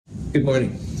Good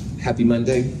morning. Happy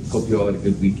Monday. Hope you all had a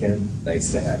good weekend.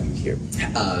 Nice to have you here.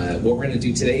 What we're going to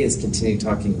do today is continue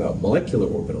talking about molecular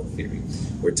orbital theory.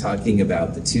 We're talking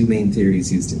about the two main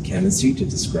theories used in chemistry to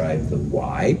describe the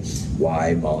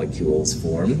why molecules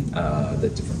form, the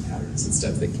different patterns and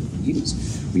stuff that can be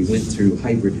used. We went through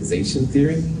hybridization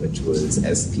theory, which was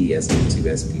sp, sp2,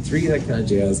 sp3, that kind of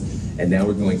jazz, and now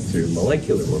we're going through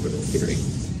molecular orbital theory.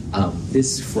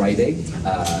 This Friday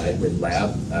in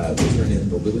lab, we turn in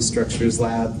the Lewis structures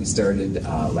lab. We started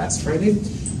last Friday.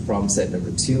 Problem set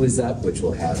number 2 is up, which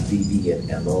will have VB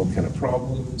and MO kind of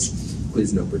problems.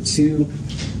 Quiz number 2.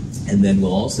 And then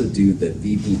we'll also do the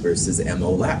VB versus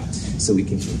MO lab, so we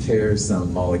can compare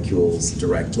some molecules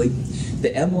directly.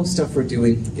 The MO stuff we're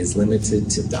doing is limited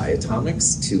to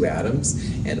diatomics, 2 atoms,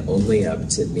 and only up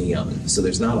to neon. So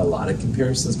there's not a lot of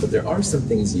comparisons, but there are some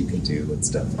things you can do and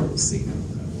stuff, and we'll see how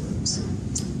that works.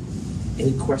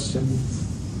 Any questions?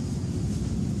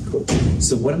 Cool.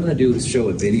 So what I'm going to do is show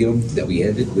a video that we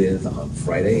ended with on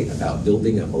Friday about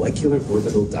building a molecular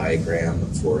orbital diagram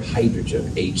for hydrogen,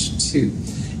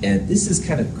 H2. And this is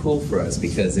kind of cool for us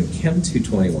because in Chem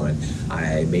 221,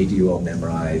 I made you all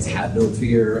memorize, have no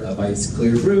fear of ice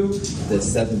clear brew, the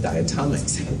 7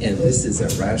 diatomics. And this is a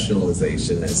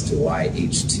rationalization as to why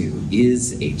H2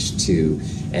 is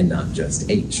H2 and not just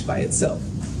H by itself.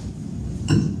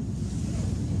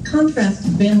 Contrast to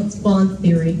valence bond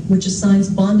theory, which assigns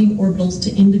bonding orbitals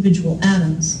to individual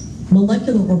atoms,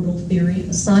 molecular orbital theory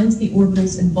assigns the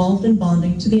orbitals involved in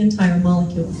bonding to the entire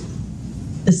molecule.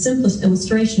 The simplest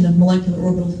illustration of molecular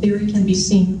orbital theory can be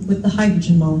seen with the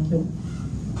hydrogen molecule.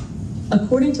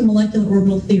 According to molecular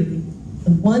orbital theory,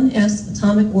 the 1s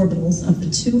atomic orbitals of the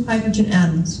 2 hydrogen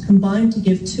atoms combine to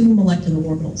give 2 molecular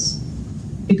orbitals.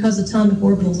 Because atomic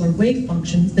orbitals are wave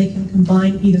functions, they can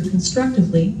combine either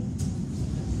constructively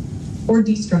or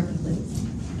destructively.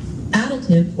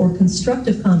 Additive or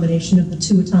constructive combination of the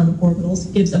 2 atomic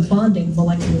orbitals gives a bonding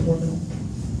molecular orbital,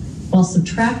 while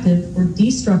subtractive or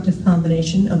destructive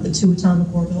combination of the 2 atomic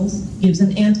orbitals gives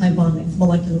an anti-bonding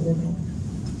molecular orbital.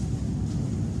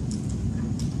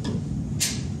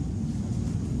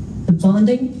 The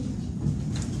bonding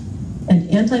and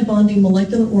anti-bonding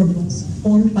molecular orbitals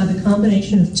formed by the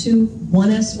combination of 2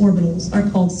 1s orbitals are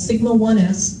called sigma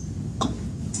 1s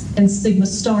and sigma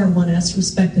star 1s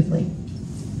respectively.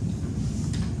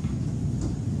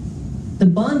 The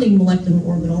bonding molecular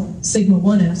orbital, sigma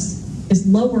 1s, is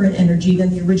lower in energy than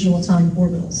the original atomic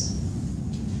orbitals.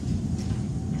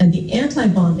 And the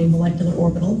anti-bonding molecular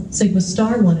orbital, sigma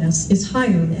star 1s, is higher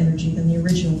in energy than the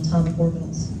original atomic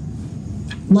orbitals.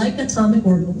 Like atomic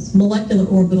orbitals, molecular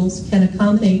orbitals can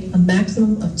accommodate a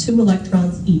maximum of 2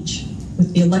 electrons each,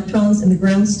 with the electrons in the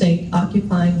ground state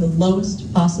occupying the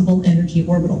lowest possible energy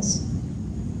orbitals.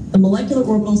 The molecular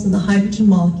orbitals in the hydrogen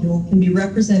molecule can be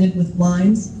represented with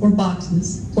lines or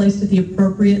boxes placed at the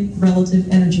appropriate relative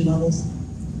energy levels.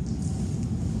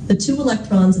 The 2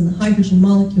 electrons in the hydrogen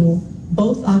molecule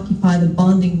both occupy the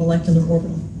bonding molecular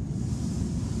orbital.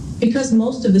 Because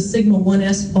most of the sigma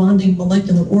 1s bonding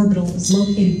molecular orbital is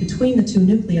located between the 2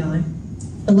 nuclei,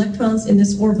 electrons in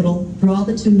this orbital draw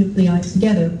the 2 nuclei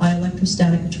together by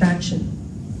electrostatic attraction.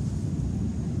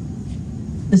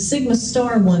 The sigma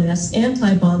star 1s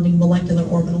anti-bonding molecular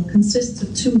orbital consists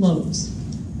of 2 lobes.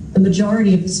 The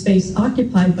majority of the space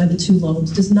occupied by the 2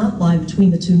 lobes does not lie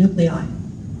between the 2 nuclei.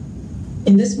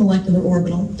 In this molecular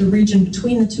orbital, the region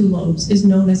between the 2 lobes is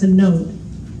known as a node.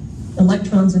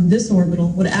 Electrons in this orbital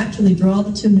would actually draw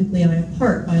the 2 nuclei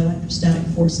apart by electrostatic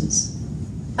forces.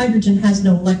 Hydrogen has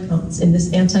no electrons in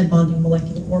this anti-bonding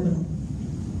molecular orbital.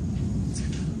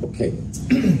 Okay.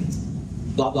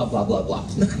 Blah, blah, blah, blah, blah.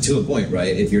 To a point,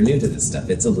 right? If you're new to this stuff,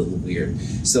 it's a little weird.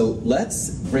 So let's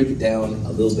break it down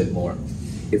a little bit more.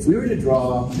 If we were to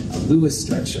draw a Lewis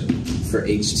structure for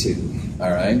H2,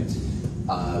 all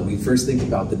right, we first think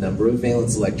about the number of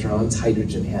valence electrons.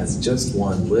 Hydrogen has just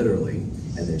 1, literally,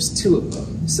 and there's 2 of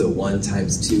them. So 1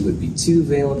 times 2 would be 2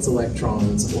 valence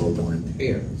electrons, or 1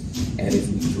 pair. And if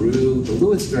we drew the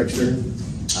Lewis structure,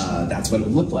 that's what it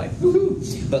would look like.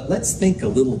 Woohoo! But let's think a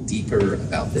little deeper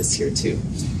about this here too.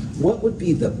 What would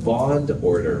be the bond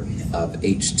order of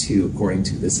H2 according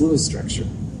to this Lewis structure?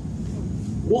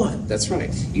 1, that's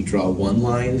right. You draw 1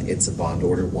 line, it's a bond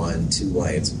order 1, 2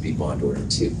 lines would be bond order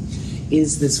 2.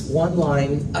 Is this 1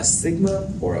 line a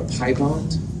sigma or a pi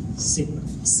bond? Sigma.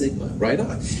 Sigma, right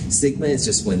on. Sigma is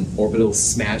just when orbitals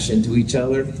smash into each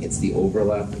other. It's the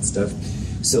overlap and stuff.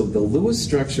 So the Lewis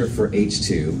structure for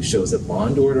H2 shows a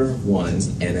bond order 1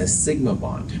 and a sigma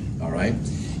bond, all right?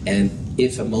 And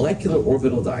if a molecular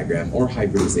orbital diagram or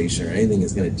hybridization or anything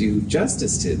is going to do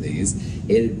justice to these,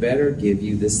 it better give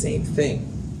you the same thing.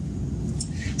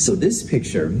 So this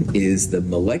picture is the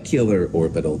molecular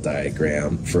orbital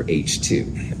diagram for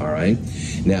H2, all right?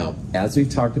 Now, as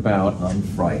we've talked about on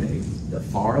Friday, the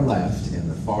far left and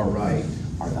the far right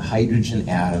are the hydrogen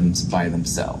atoms by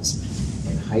themselves.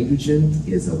 And hydrogen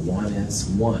is a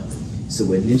 1s1.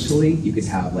 So initially, you could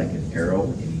have like an arrow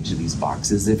in each of these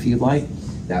boxes if you'd like.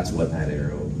 That's what that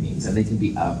arrow means. And they can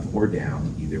be up or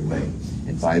down either way.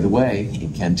 And by the way,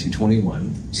 in Chem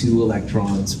 221, 2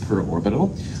 electrons per orbital.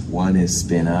 One is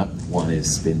spin up, one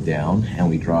is spin down, and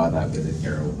we draw that with an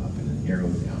arrow up and an arrow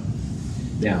down.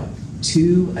 Now,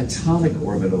 2 atomic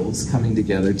orbitals coming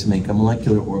together to make a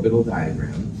molecular orbital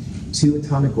diagram. 2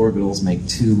 atomic orbitals make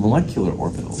 2 molecular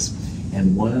orbitals.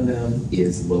 And one of them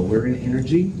is lower in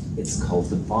energy. It's called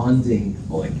the bonding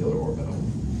molecular orbital.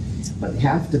 But you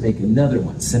have to make another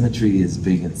one. Symmetry is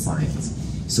big in science.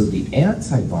 So the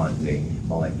anti-bonding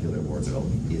molecular orbital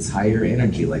is higher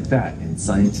energy like that, and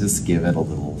scientists give it a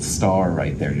little star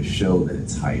right there to show that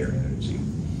it's higher energy.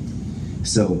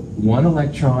 So 1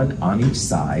 electron on each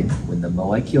side. When the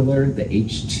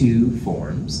H2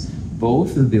 forms,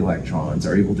 both of the electrons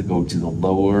are able to go to the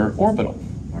lower orbital,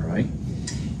 all right?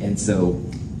 And so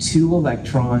 2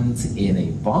 electrons in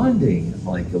a bonding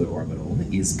molecular orbital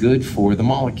is good for the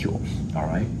molecule, all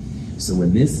right? So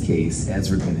in this case, as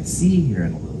we're going to see here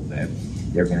in a little bit,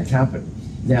 they're going to happen.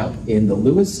 Now, in the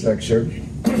Lewis structure,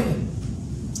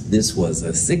 this was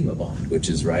a sigma bond, which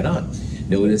is right on.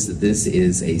 Notice that this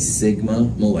is a sigma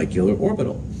molecular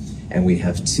orbital. And we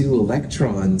have 2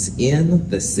 electrons in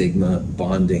the sigma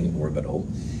bonding orbital.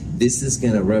 This is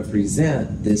going to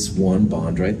represent this one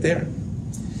bond right there.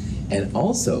 And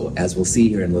also, as we'll see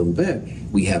here in a little bit,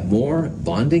 we have more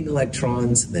bonding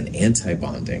electrons than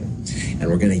anti-bonding. And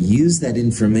we're going to use that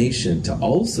information to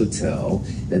also tell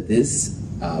that this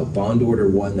bond order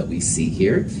 1 that we see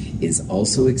here is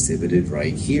also exhibited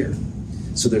right here.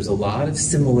 So there's a lot of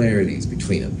similarities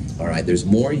between them. All right, there's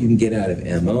more you can get out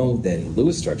of MO than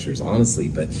Lewis structures, honestly,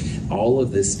 but all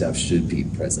of this stuff should be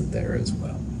present there as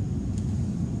well.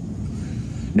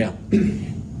 Now,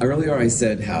 earlier I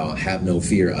said how have no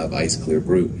fear of ice clear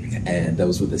brute, and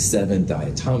those were the 7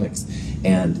 diatomics,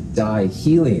 and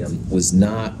dihelium was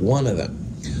not one of them.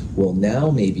 Well, now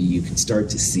maybe you can start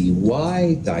to see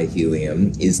why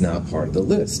dihelium is not part of the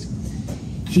list.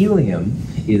 Helium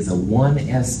is a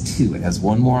 1s2. It has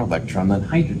 1 more electron than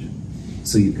hydrogen.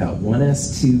 So you've got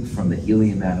 1s2 from the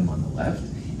helium atom on the left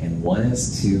and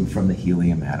 1s2 from the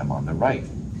helium atom on the right.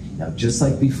 Now, just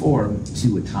like before,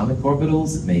 2 atomic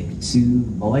orbitals make 2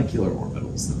 molecular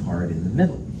orbitals, the part in the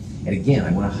middle. And again,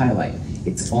 I want to highlight,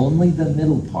 it's only the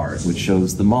middle part which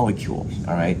shows the molecule,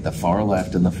 all right? The far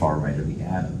left and the far right are the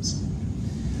atoms.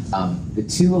 The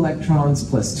 2 electrons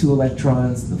plus 2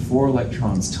 electrons, the 4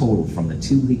 electrons total from the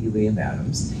 2 helium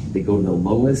atoms, they go to the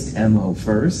lowest MO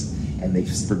first, and they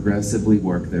just progressively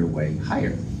work their way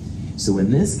higher. So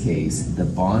in this case, the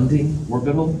bonding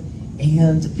orbital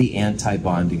and the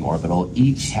anti-bonding orbital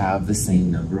each have the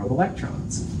same number of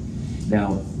electrons.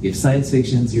 Now, if science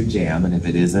fiction's your jam, and if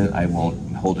it isn't, I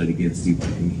won't hold it against you by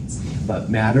any means. But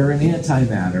matter and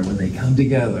antimatter, when they come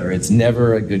together, it's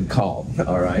never a good call,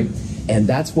 all right? And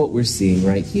that's what we're seeing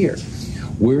right here.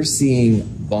 We're seeing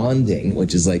bonding,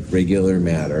 which is like regular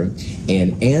matter,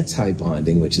 and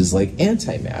anti-bonding, which is like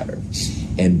antimatter.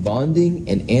 And bonding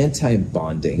and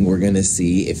anti-bonding, we're going to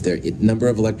see if their number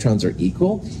of electrons are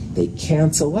equal, they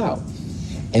cancel out.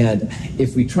 And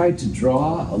if we tried to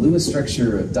draw a Lewis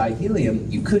structure of dihelium,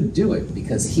 you couldn't do it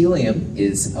because helium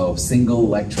is a single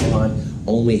electron,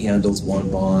 only handles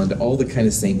 1 bond, all the kind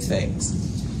of same things.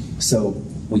 So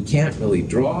we can't really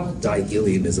draw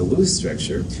dihelium as a Lewis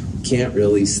structure. We can't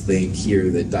really think here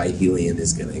that dihelium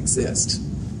is going to exist.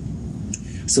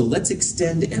 So let's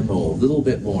extend MO a little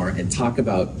bit more and talk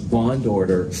about bond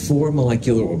order for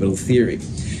molecular orbital theory.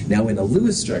 Now, in a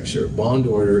Lewis structure, bond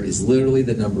order is literally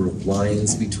the number of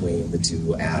lines between the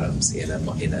 2 atoms in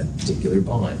a particular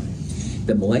bond.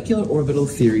 The molecular orbital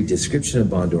theory description of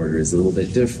bond order is a little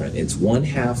bit different. It's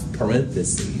 1/2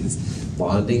 parentheses,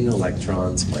 bonding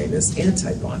electrons minus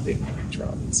anti-bonding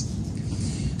electrons.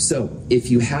 So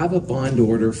if you have a bond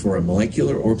order for a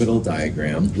molecular orbital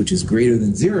diagram, which is greater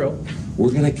than 0, we're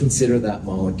going to consider that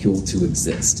molecule to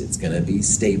exist. It's going to be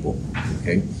stable,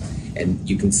 okay? And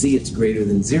you can see it's greater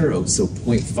than 0, so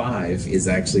 0.5 is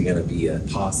actually going to be a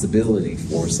possibility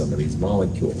for some of these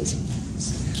molecules.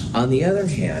 On the other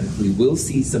hand, we will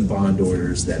see some bond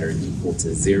orders that are equal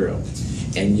to 0.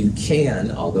 And you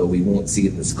can, although we won't see it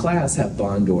in this class, have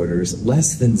bond orders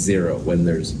less than 0 when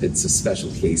it's a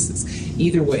special cases.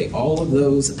 Either way, all of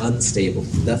those unstable,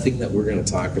 nothing that we're going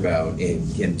to talk about in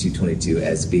Chem 222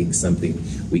 as being something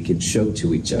we can show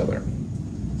to each other.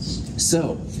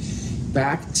 So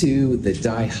back to the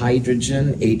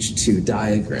dihydrogen H2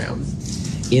 diagram.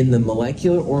 In the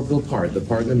molecular orbital part, the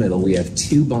part in the middle, we have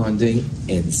 2 bonding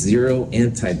and 0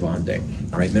 anti-bonding.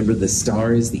 All right, remember the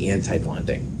star is the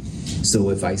anti-bonding. So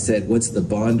if I said, what's the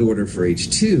bond order for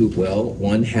H2? Well,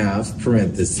 1/2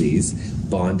 parentheses,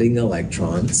 bonding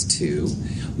electrons 2,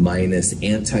 minus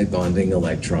anti-bonding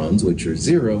electrons, which are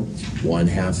 0,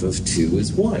 1/2 of 2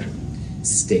 is 1.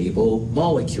 Stable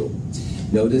molecule.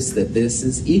 Notice that this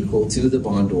is equal to the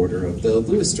bond order of the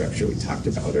Lewis structure we talked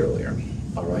about earlier.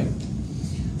 All right?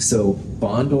 So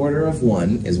bond order of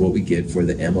 1 is what we get for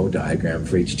the MO diagram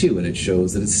for H2, and it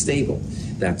shows that it's stable.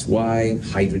 That's why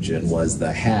hydrogen was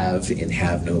the have in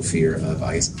Have No Fear of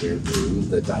Ice Clear Blue,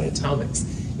 the diatomics.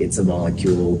 It's a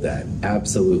molecule that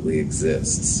absolutely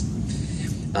exists.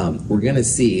 We're going to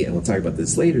see, and we'll talk about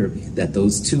this later, that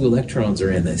those 2 electrons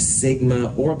are in the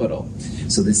sigma orbital.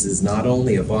 So this is not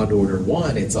only a bond order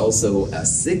 1, it's also a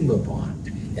sigma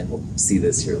bond, and we'll see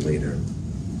this here later.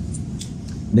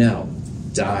 Now,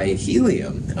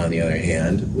 dihelium, on the other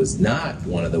hand, was not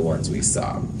one of the ones we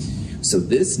saw. So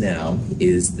this now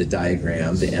is the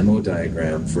diagram, the MO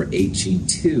diagram for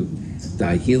He2,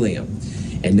 dihelium.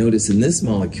 And notice in this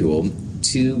molecule,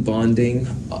 2 bonding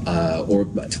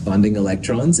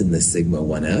electrons in the sigma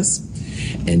 1s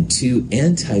and 2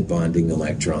 anti-bonding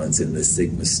electrons in the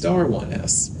sigma star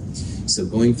 1s. So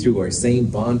going through our same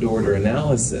bond order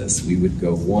analysis, we would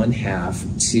go 1/2,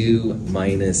 2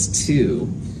 minus 2,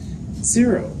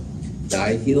 0.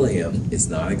 Dihelium is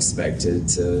not expected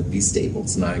to be stable.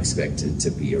 It's not expected to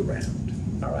be around.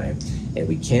 All right, and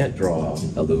we can't draw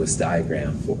a Lewis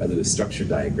structure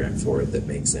diagram for it that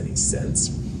makes any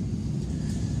sense.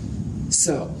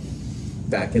 So,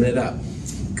 backing it up,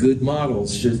 good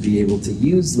models should be able to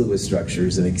use Lewis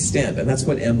structures and extend, and that's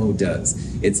what MO does.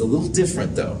 It's a little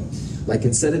different though. Like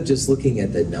instead of just looking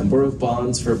at the number of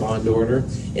bonds for bond order,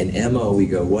 in MO we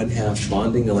go 1/2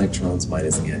 bonding electrons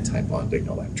minus anti-bonding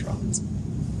electrons.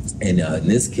 And in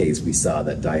this case we saw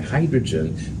that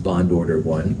dihydrogen bond order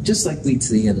 1, just like we'd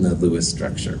see in the Lewis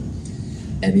structure.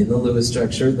 And in the Lewis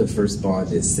structure, the first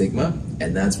bond is sigma,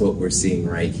 and that's what we're seeing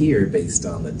right here based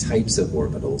on the types of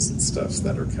orbitals and stuff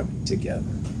that are coming together.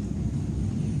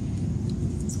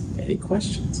 Any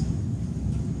questions?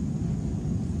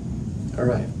 All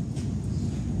right.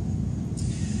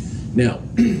 Now,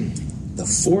 the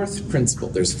 4th principle,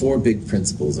 there's 4 big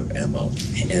principles of MO,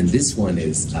 and this one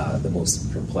is the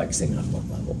most perplexing on one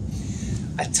level.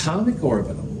 Atomic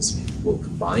orbitals will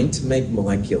combine to make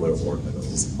molecular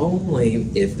orbitals only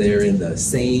if they're in the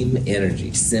same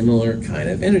energy, similar kind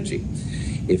of energy.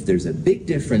 If there's a big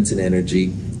difference in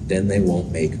energy, then they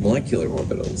won't make molecular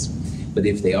orbitals. But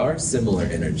if they are similar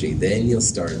energy, then you'll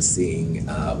start seeing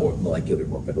molecular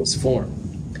orbitals form.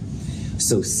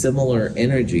 So similar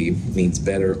energy means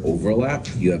better overlap.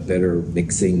 You have better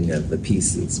mixing of the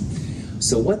pieces.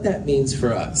 So what that means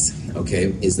for us,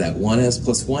 okay, is that 1s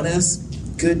plus 1s,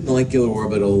 good molecular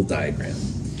orbital diagram.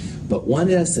 But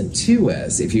 1s and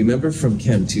 2s, if you remember from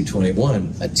Chem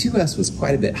 221, a 2s was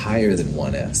quite a bit higher than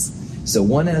 1s. So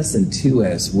 1s and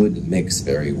 2s wouldn't mix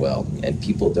very well, and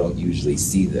people don't usually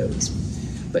see those.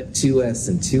 But 2s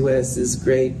and 2s is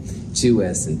great.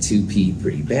 2s and 2p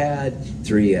pretty bad,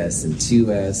 3s and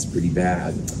 2s pretty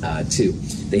bad too.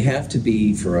 They have to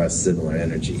be, for us, similar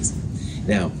energies.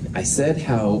 Now, I said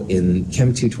how in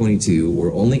Chem 222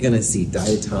 we're only going to see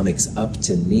diatomics up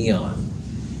to neon.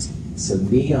 So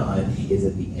neon is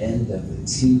at the end of the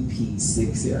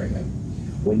 2p6 area.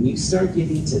 When you start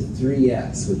getting to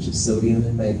 3s, which is sodium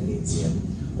and magnesium,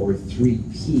 or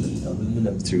 3p,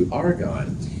 aluminum through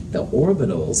argon, the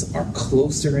orbitals are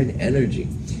closer in energy,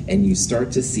 and you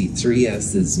start to see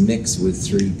 3s's mix with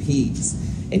 3p's.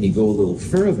 And you go a little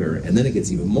further, and then it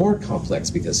gets even more complex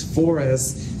because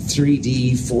 4s,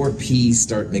 3d, 4p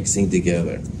start mixing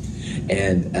together.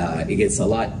 And it gets a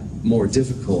lot more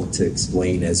difficult to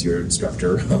explain as your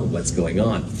instructor what's going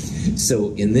on.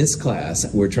 So in this class,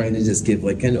 we're trying to just give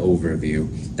like an overview.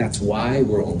 That's why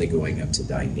we're only going up to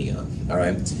dineon, all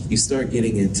right? You start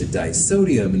getting into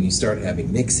disodium and you start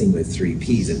having mixing with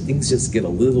 3p's and things just get a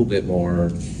little bit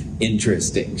more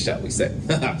interesting, shall we say.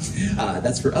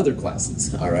 That's for other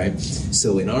classes, all right?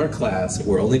 So in our class,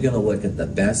 we're only gonna look at the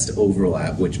best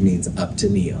overlap, which means up to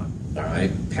neon, all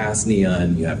right? Past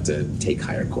neon, you have to take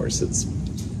higher courses.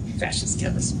 Fascist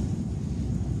chemist.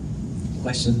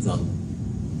 Questions on?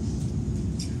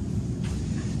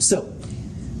 So,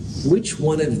 which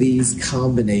one of these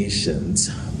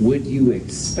combinations would you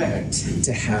expect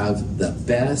to have the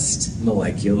best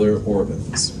molecular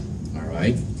orbitals? All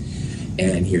right.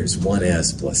 And here's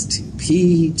 1s plus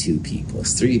 2p, 2p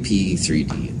plus 3p,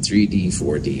 3d and 3d,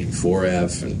 4d and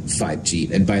 4f, and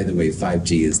 5g. And by the way,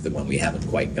 5g is the one we haven't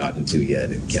quite gotten to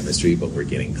yet in chemistry, but we're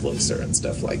getting closer and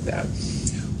stuff like that.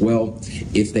 Well,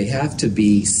 if they have to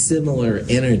be similar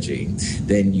energy,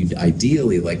 then you'd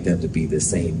ideally like them to be the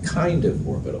same kind of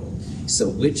orbital. So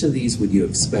which of these would you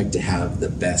expect to have the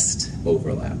best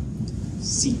overlap?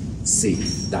 C. C,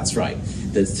 that's right.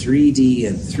 The 3D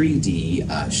and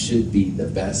 3D should be the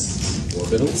best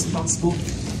orbitals possible,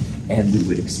 and we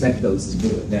would expect those to do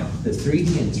it. Now, the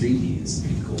 3D and 3D is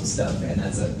pretty cool stuff, and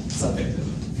that's a subject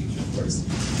of the future, of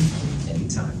course,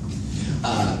 anytime.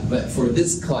 But for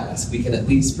this class, we can at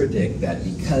least predict that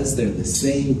because they're the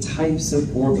same types of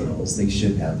orbitals, they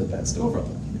should have the best overlap,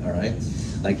 all right?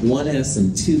 Like 1s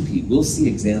and 2p, we'll see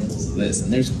examples of this,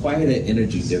 and there's quite an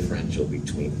energy differential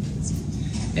between these.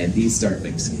 And these start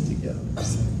mixing together.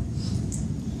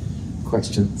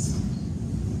 Questions?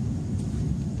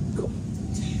 Cool.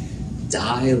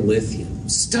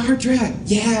 Dilithium. Star Trek,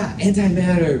 yeah,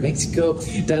 antimatter, makes you go.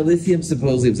 Dilithium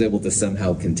supposedly was able to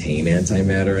somehow contain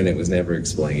antimatter, and it was never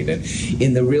explained. And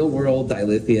in the real world,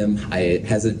 dilithium, I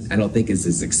don't think is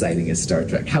as exciting as Star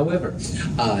Trek. However,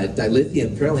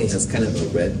 dilithium apparently has kind of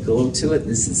a red glow to it.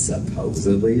 This is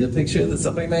supposedly a picture that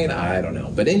somebody made. I don't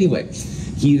know, but anyway.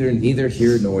 Neither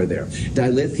here nor there.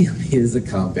 Dilithium is a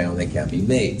compound that can be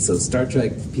made. So Star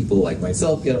Trek people like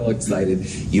myself get all excited.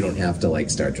 You don't have to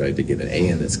like Star Trek to get an A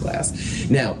in this class.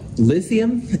 Now,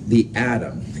 lithium, the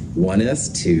atom,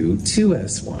 1s2,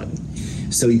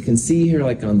 2s1. So you can see here,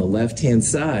 like on the left-hand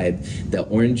side, the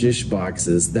orangish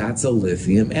boxes, that's a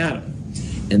lithium atom.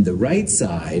 And the right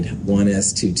side,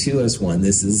 1s2, 2s1,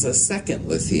 this is a second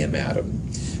lithium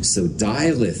atom. So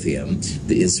dilithium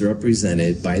is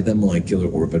represented by the molecular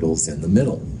orbitals in the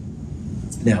middle.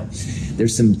 Now,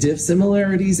 there's some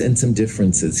similarities and some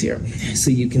differences here. So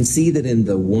you can see that in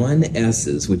the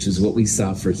 1s's, which is what we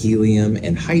saw for helium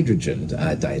and hydrogen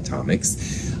diatomics,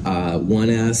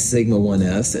 1s, sigma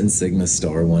 1s, and sigma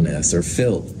star 1s are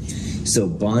filled. So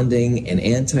bonding and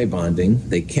anti-bonding,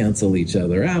 they cancel each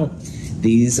other out.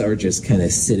 These are just kind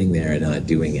of sitting there and not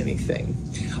doing anything.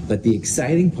 But the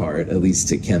exciting part, at least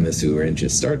to chemists who are into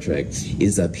Star Trek,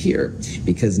 is up here.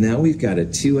 Because now we've got a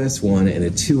 2s1 and a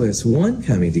 2s1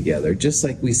 coming together, just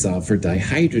like we saw for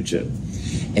dihydrogen.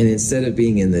 And instead of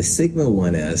being in the sigma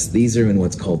 1s, these are in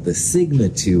what's called the sigma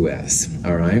 2s,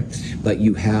 all right? But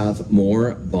you have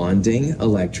more bonding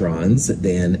electrons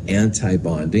than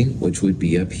anti-bonding, which would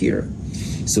be up here.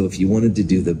 So if you wanted to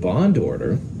do the bond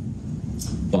order,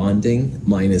 bonding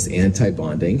minus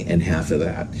anti-bonding and half of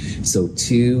that. So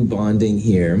 2 bonding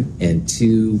here and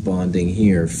 2 bonding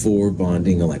here, 4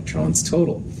 bonding electrons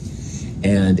total.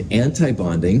 And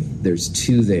anti-bonding, there's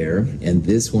 2 there, and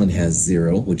this one has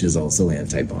 0, which is also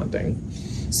anti-bonding.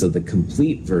 So the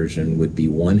complete version would be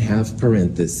 1/2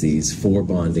 parentheses, 4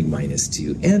 bonding minus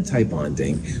 2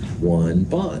 anti-bonding, 1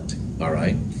 bond, all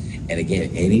right? And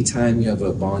again, anytime you have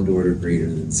a bond order greater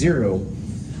than 0,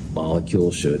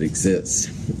 molecule should exist,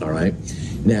 all right?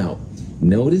 Now,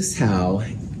 notice how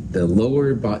the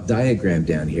lower diagram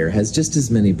down here has just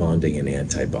as many bonding and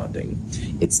anti-bonding.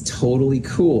 It's totally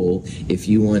cool if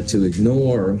you want to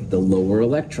ignore the lower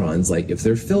electrons, like if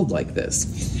they're filled like this,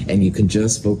 and you can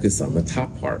just focus on the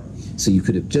top part. So you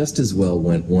could have just as well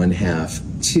went 1/2,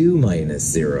 2 minus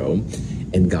 0,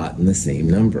 and gotten the same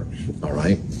number, all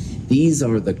right? These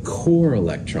are the core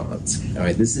electrons. All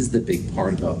right, this is the big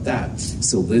part about that.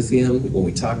 So lithium, when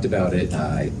we talked about it,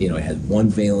 it had 1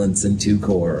 valence and 2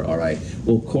 core. All right,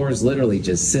 well, cores literally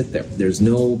just sit there. There's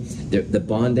no, the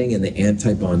bonding and the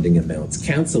anti-bonding amounts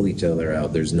cancel each other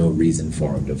out. There's no reason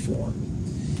for them to form.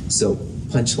 So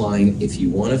punchline: if you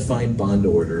want to find bond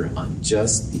order on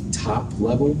just the top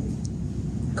level,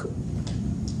 cool.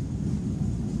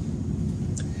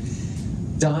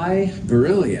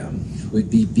 Beryllium would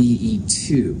be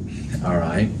Be2, all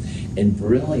right? And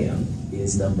beryllium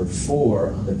is number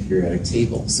 4 on the periodic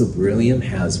table. So beryllium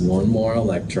has 1 more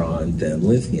electron than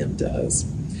lithium does.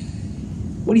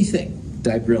 What do you think?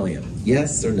 Diberyllium,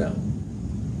 yes or no?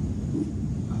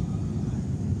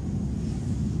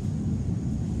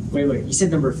 Wait, you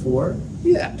said number 4?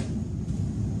 Yeah.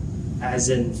 As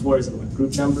in 4 is what,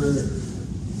 group number? Or?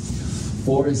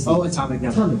 4 is atomic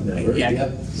number. Atomic number, yeah.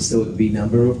 Yep. So it would be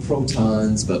number of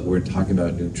protons, but we're talking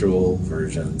about neutral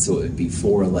version, so it would be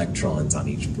 4 electrons on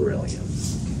each beryllium.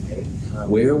 Okay.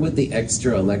 Where would the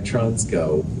extra electrons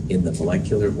go in the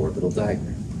molecular orbital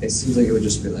diagram? It seems like it would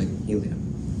just be like helium.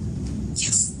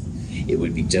 Yes. It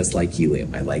would be just like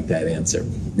helium. I like that answer.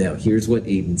 Now, here's what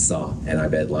Aiden saw, and I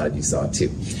bet a lot of you saw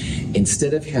too.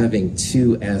 Instead of having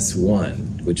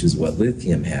 2s1, which is what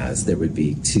lithium has, there would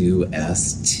be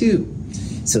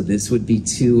 2s2. So this would be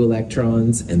 2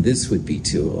 electrons, and this would be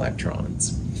 2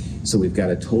 electrons. So we've got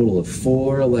a total of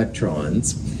 4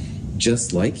 electrons,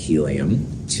 just like helium.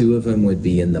 2 of them would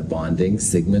be in the bonding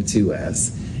sigma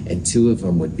 2s, and 2 of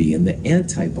them would be in the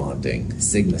anti-bonding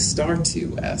sigma star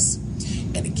 2s.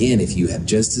 And again, if you have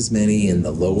just as many in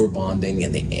the lower bonding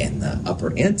and the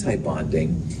upper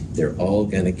anti-bonding, they're all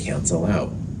going to cancel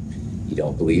out. You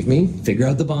don't believe me? Figure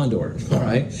out the bond order, all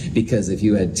right? Because if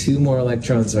you had 2 more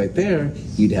electrons right there,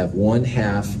 you'd have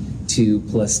 1/2 2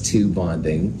 plus 2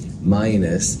 bonding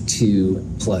minus 2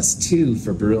 plus 2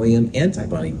 for beryllium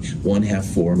antibonding, 1/2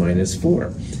 4 minus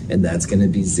 4. And that's going to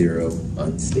be 0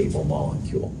 unstable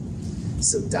molecule.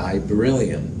 So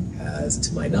diberyllium has,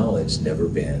 to my knowledge, never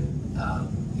been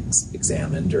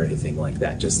examined or anything like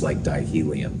that, just like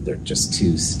dihelium. They're just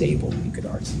too stable, you could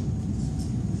argue.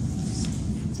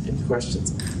 Any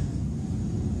questions?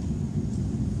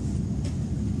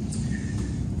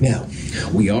 Now,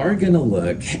 we are going to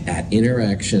look at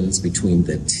interactions between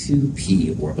the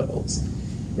 2p orbitals.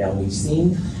 Now, we've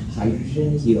seen hydrogen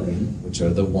and helium, which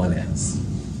are the 1s.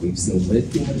 We've seen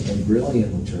lithium and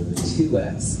beryllium, which are the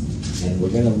 2s. And we're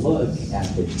going to look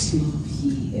at the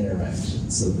 2p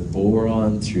interactions, so the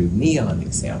boron through neon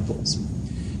examples.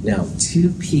 Now,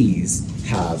 2p's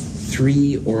have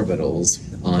 3 orbitals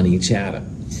on each atom.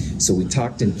 So we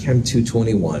talked in Chem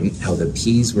 221 how the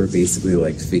p's were basically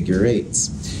like figure 8s.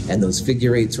 And those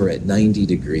figure 8s were at 90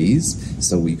 degrees.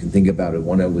 So we can think about it,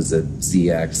 one was a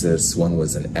z-axis, one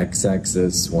was an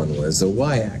x-axis, one was a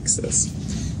y-axis.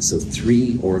 So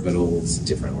 3 orbitals,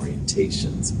 different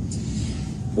orientations.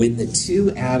 When the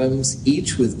 2 atoms,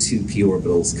 each with 2p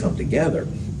orbitals, come together,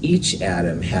 each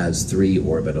atom has 3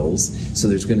 orbitals, so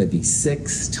there's going to be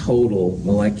 6 total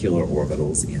molecular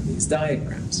orbitals in these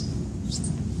diagrams.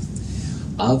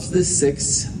 Of the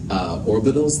 6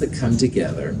 orbitals that come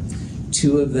together,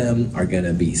 2 of them are going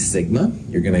to be sigma.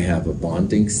 You're going to have a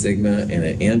bonding sigma and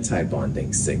an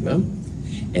anti-bonding sigma.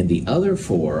 And the other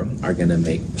 4 are going to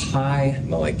make pi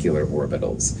molecular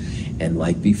orbitals. And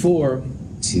like before,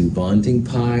 2 bonding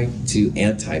pi, 2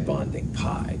 anti-bonding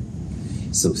pi.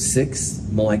 So 6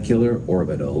 molecular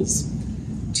orbitals,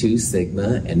 2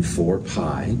 sigma and 4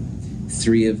 pi.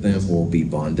 3 of them will be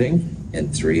bonding,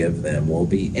 and 3 of them will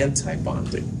be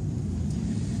anti-bonding.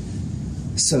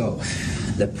 So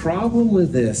the problem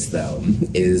with this, though,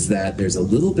 is that there's a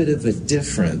little bit of a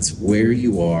difference where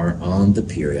you are on the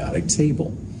periodic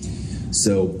table.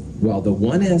 So while the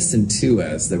 1s and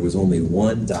 2s, there was only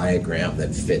one diagram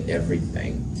that fit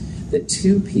everything, the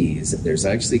 2p's, there's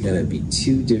actually going to be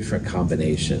 2 different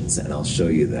combinations, and I'll show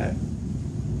you that.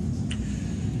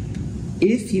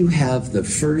 If you have the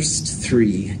first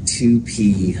 3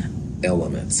 2p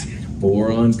elements,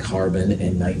 boron, carbon,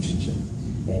 and nitrogen,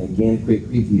 and again, quick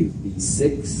review, these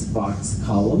 6 box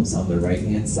columns on the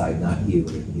right-hand side, not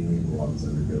helium, helium belongs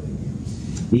under beryllium.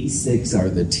 These 6 are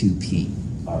the 2p,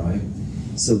 all right?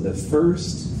 So the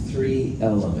first 3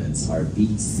 elements are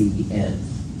B, C, N.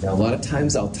 Now, a lot of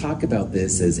times I'll talk about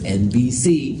this as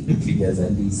NBC, because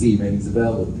NBC rings a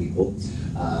bell with people,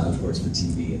 of course, for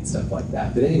TV and stuff like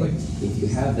that. But anyway, if you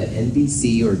have the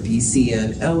NBC or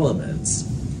BCN elements,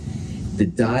 the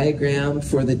diagram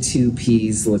for the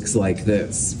 2p's looks like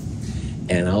this.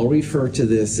 And I'll refer to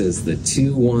this as the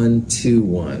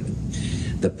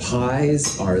 2-1-2-1. The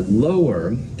pi's are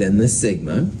lower than the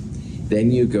sigma.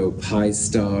 Then you go pi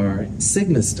star,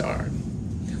 sigma star.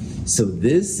 So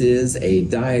this is a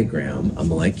diagram, a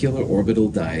molecular orbital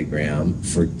diagram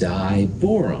for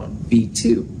diboron,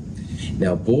 B2.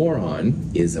 Now boron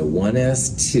is a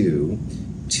 1s2,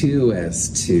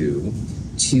 2s2,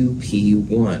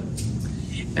 2p1.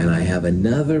 And I have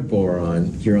another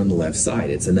boron here on the left side.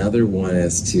 It's another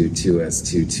 1s2,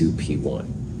 2s2, 2p1.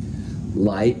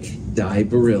 Like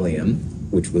diberyllium,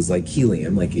 which was like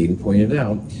helium, like Aiden pointed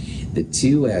out, the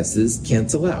 2 s's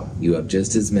cancel out. You have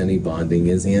just as many bonding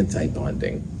as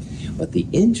anti-bonding. But the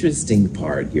interesting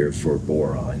part here for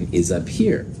boron is up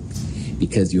here,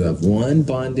 because you have one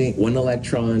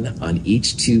electron on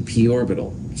each 2p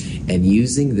orbital. And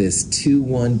using this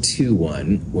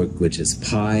 2-1-2-1, which is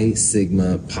pi,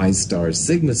 sigma, pi star,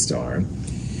 sigma star,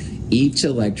 each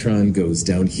electron goes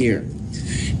down here.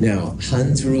 Now,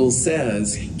 Hund's rule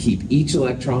says keep each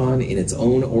electron in its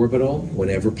own orbital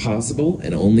whenever possible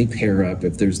and only pair up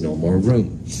if there's no more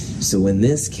room. So in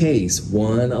this case,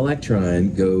 1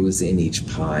 electron goes in each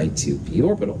pi 2p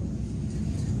orbital.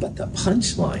 But the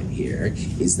punchline here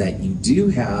is that you do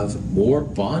have more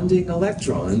bonding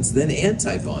electrons than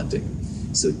anti-bonding.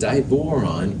 So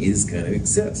diboron is going to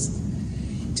exist.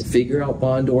 To figure out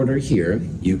bond order here,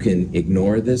 you can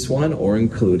ignore this one or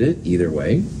include it, either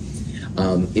way.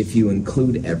 If you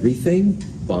include everything,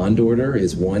 bond order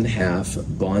is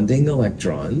 1/2 bonding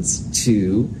electrons,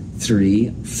 2,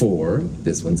 3, 4,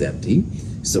 this one's empty,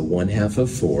 so 1/2 of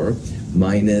 4,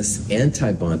 minus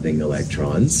anti-bonding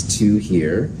electrons, 2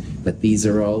 here, but these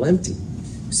are all empty.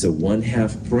 So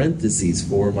 1/2 parentheses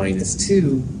 4 minus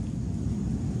 2,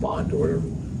 bond order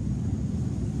 1.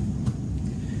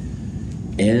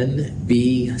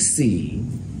 NBC,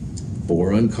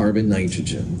 boron carbon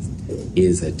nitrogen,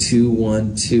 is a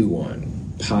 2-1-2-1,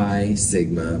 pi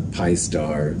sigma, pi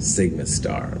star, sigma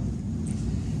star.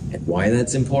 And why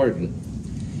that's important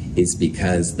is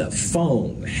because the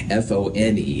phone,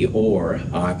 F-O-N-E, or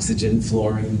oxygen,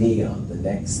 fluorine, neon, the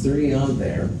next 3 on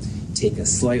there, take a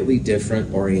slightly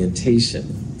different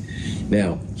orientation.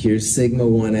 Now, here's sigma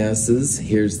 1s's,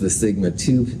 here's the sigma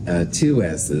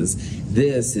 2s's.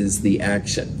 This is the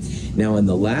action. Now, in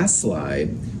the last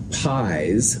slide,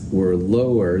 pi's were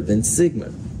lower than sigma.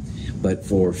 But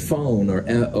for phone, or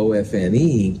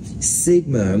OFNE,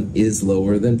 sigma is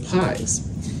lower than pi's.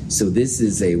 So this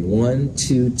is a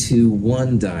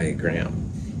 1-2-2-1 diagram.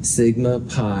 Sigma,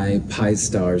 pi, pi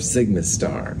star, sigma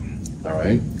star. All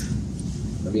right?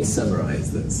 Let me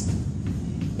summarize this.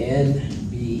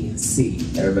 NBC,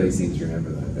 everybody seems to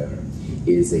remember that better,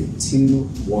 is a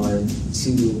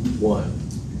 2-1-2-1.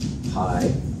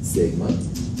 Pi, sigma,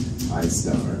 pi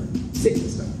star, sigma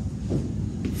star.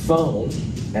 Phone,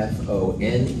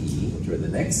 F-O-N-E, which are the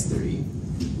next 3,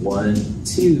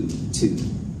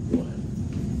 1-2-2-1.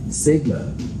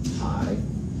 Sigma, pi,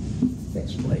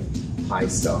 next blank, pi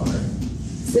star,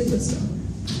 sigma star.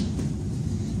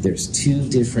 There's 2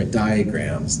 different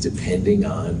diagrams depending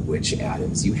on which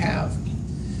atoms you have.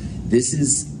 This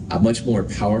is a much more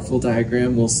powerful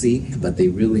diagram, we'll see, but they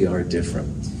really are different.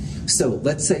 So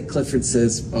let's say Clifford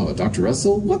says, oh, Dr.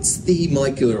 Russell, what's the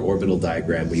molecular orbital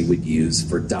diagram we would use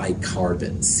for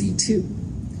dicarbon, C2?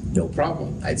 No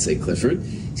problem. I'd say, Clifford,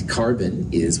 carbon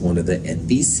is one of the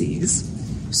NBCs,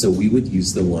 so we would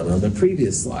use the one on the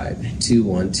previous slide,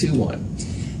 2-1-2-1.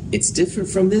 It's different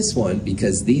from this one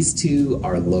because these 2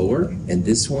 are lower and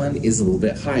this one is a little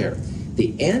bit higher.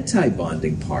 The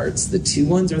anti-bonding parts, the 2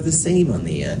 ones are the same on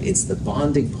the end. It's the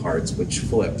bonding parts which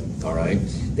flip, all right?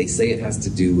 They say it has to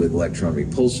do with electron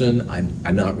repulsion.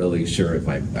 I'm not really sure if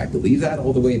I believe that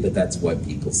all the way, but that's what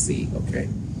people see, okay?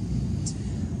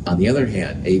 On the other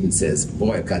hand, Aiden says,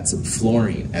 boy, I've got some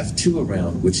fluorine, F2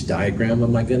 around. Which diagram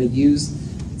am I going to use?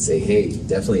 I'd say, hey,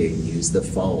 definitely use the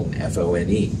phone,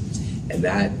 F-O-N-E. And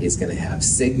that is going to have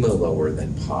sigma lower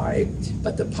than pi,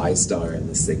 but the pi star and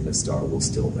the sigma star will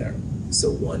still there.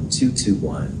 So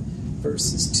 1-2-2-1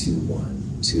 versus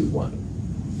 2-1-2-1.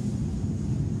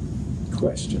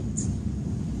 Questions?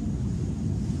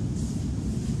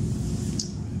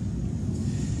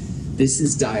 This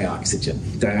is dioxygen.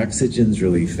 Dioxygen's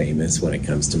really famous when it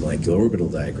comes to molecular orbital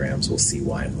diagrams. We'll see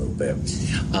why in a little bit.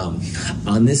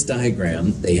 On this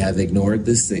diagram, they have ignored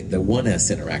the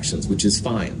 1s interactions, which is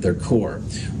fine. They're core.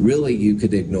 Really, you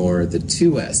could ignore the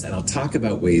 2s, and I'll talk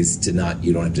about ways to not,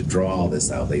 you don't have to draw all this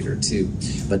out later too.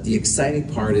 But the exciting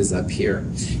part is up here.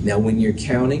 Now, when you're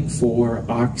counting for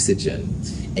oxygen,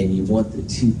 and you want the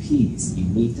 2 p's, you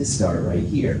need to start right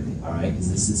here, all right? Because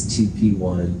this is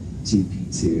 2p1,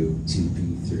 2p2,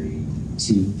 2p3,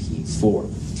 2p4.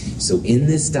 So in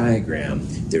this diagram,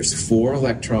 there's 4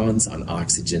 electrons on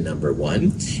oxygen number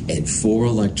 1 and 4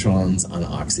 electrons on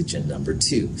oxygen number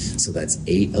 2. So that's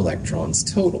 8 electrons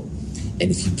total. And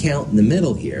if you count in the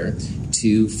middle here,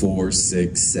 2, 4,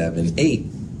 6, 7,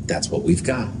 8, that's what we've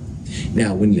got.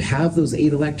 Now, when you have those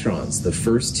 8 electrons, the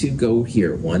first 2 go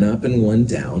here, 1 up and 1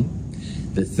 down.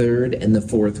 The third and the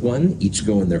 4th one each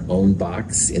go in their own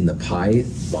box in the pi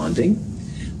bonding.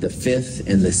 The 5th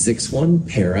and the 6th one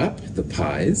pair up, the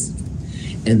pi's.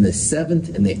 And the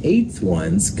 7th and the 8th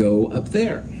ones go up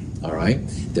there, all right?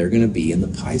 They're going to be in the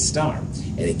pi star.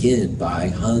 And again, by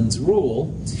Hund's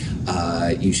rule,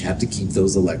 you should have to keep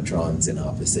those electrons in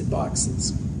opposite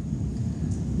boxes.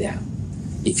 Now,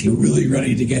 if you're really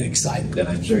ready to get excited, and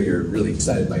I'm sure you're really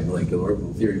excited by molecular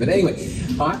orbital theory, but anyway,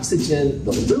 oxygen,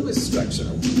 the Lewis structure,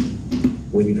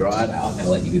 when you draw it out, and I'll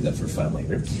let you do that for fun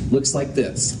later, looks like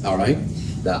this, all right?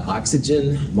 The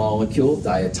oxygen molecule,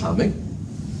 diatomic,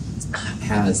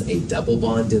 has a double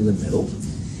bond in the middle.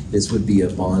 This would be a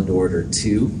bond order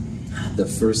 2. The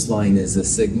first line is a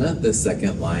sigma, the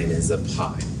second line is a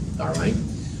pi, all right?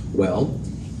 Well,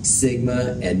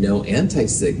 sigma and no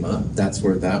anti-sigma, that's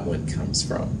where that one comes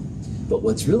from. But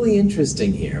what's really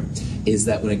interesting here is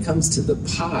that when it comes to the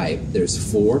pi, there's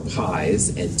 4 pi's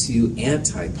and 2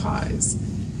 anti-pi's.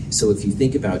 So if you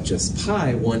think about just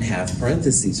pi, 1/2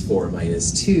 parentheses 4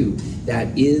 minus 2,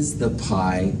 that is the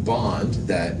pi bond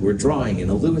that we're drawing in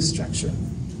a Lewis structure.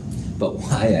 But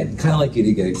why I'd kind of like you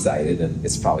to get excited, and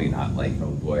it's probably not like,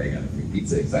 oh boy, I got a free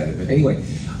pizza excited, but anyway,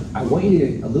 I want you to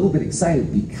get a little bit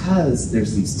excited because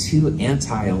there's these two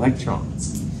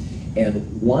anti-electrons.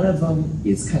 And one of them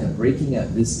is kind of breaking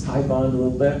up this pi bond a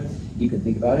little bit. You can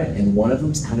think about it, and one of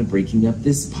them is kind of breaking up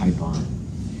this pi bond.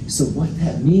 So what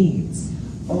that means,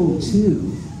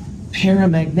 O2,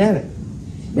 paramagnetic.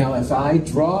 Now, if I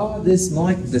draw this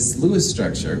Lewis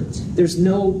structure, there's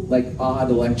no like odd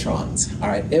electrons. All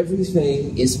right,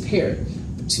 everything is paired.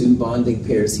 Two bonding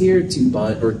pairs here, two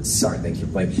lone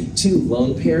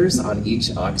pairs on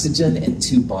each oxygen, and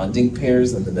two bonding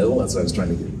pairs in the middle. That's what I was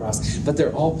trying to get across. But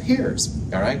they're all pairs.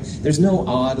 All right, there's no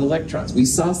odd electrons. We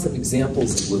saw some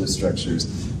examples of Lewis structures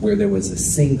where there was a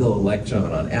single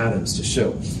electron on atoms to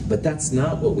show, but that's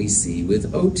not what we see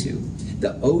with O2.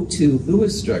 The O2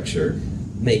 Lewis structure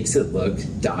makes it look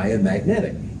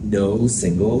diamagnetic, no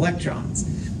single electrons.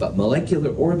 But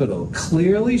molecular orbital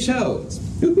clearly shows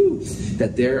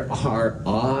that there are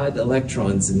odd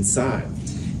electrons inside.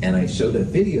 And I showed a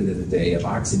video the other day of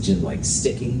oxygen like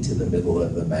sticking to the middle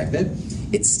of the magnet.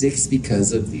 It sticks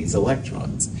because of these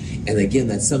electrons. And again,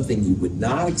 that's something you would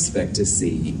not expect to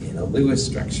see in a Lewis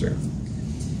structure.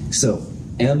 So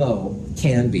MO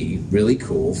can be really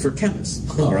cool for chemists,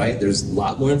 all right? There's a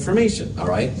lot more information, all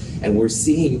right? And we're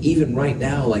seeing even right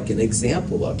now like an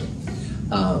example of it.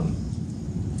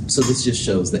 So this just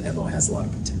shows that MO has a lot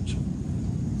of potential.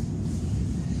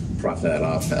 Profit that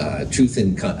off. Truth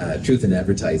in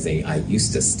advertising, I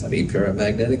used to study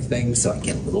paramagnetic things, so I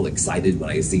get a little excited when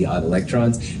I see odd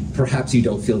electrons. Perhaps you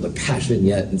don't feel the passion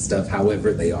yet and stuff,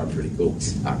 however, they are pretty cool.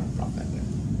 All right, profit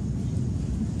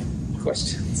there.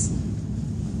 Questions?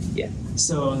 Yeah.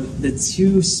 So the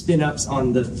two spin-ups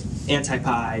on the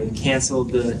anti-pi cancel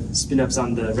the spin-ups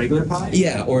on the regular pi?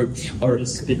 Yeah, or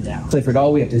just spin down. Clifford,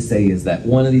 all we have to say is that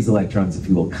one of these electrons, if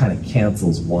you will, kind of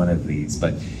cancels one of these,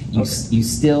 but you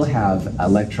still have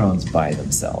electrons by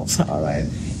themselves, all right?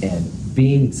 And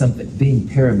being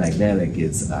paramagnetic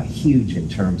is huge in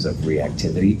terms of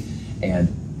reactivity, and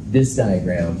this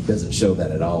diagram doesn't show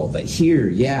that at all. But here,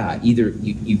 yeah, either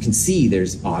you can see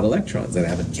there's odd electrons that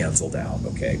haven't canceled out,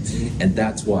 okay? And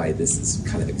that's why this is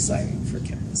kind of exciting for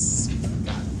chemists.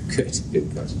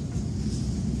 Good question.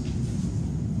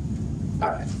 All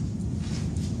right.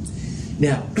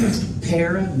 Now,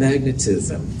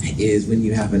 paramagnetism is when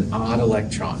you have an odd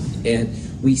electron. And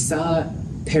we saw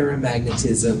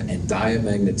paramagnetism and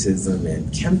diamagnetism in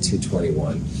Chem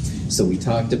 221. So we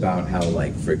talked about how,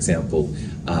 like, for example,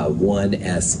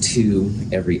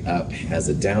 1s2, every up has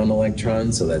a down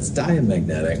electron, so that's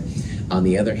diamagnetic. On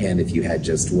the other hand, if you had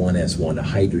just 1s1, a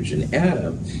hydrogen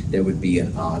atom, there would be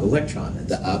an odd electron.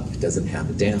 The up doesn't have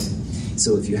a down.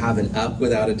 So if you have an up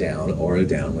without a down or a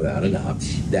down without an up,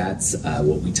 that's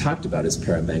what we talked about as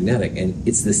paramagnetic. And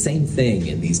it's the same thing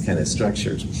in these kind of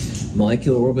structures.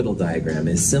 Molecular orbital diagram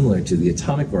is similar to the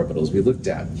atomic orbitals we looked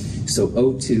at. So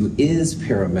O2 is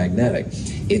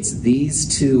paramagnetic. It's these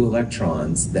two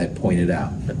electrons that point it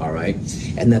out, all right?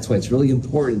 And that's why it's really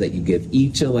important that you give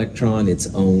each electron its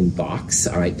own box,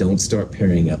 all right? Don't start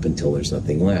pairing up until there's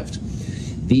nothing left.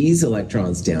 These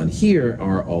electrons down here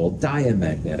are all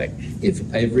diamagnetic. If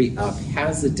every up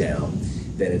has a down,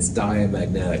 then it's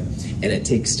diamagnetic. And it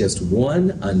takes just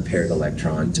one unpaired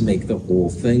electron to make the whole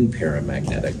thing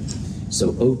paramagnetic.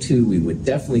 So O2 we would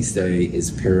definitely say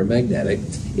is paramagnetic.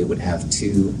 It would have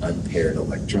two unpaired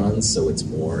electrons, so it's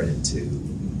more into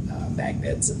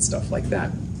magnets and stuff like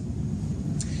that.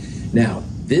 Now,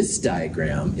 this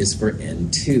diagram is for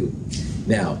N2.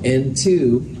 Now,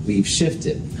 N2, we've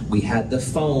shifted. We had the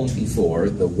phone before,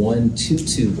 the 1, 2,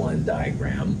 2, 1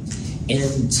 diagram.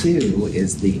 N2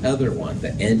 is the other one,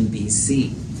 the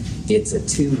NBC. It's a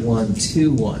 2, 1,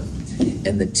 2, 1.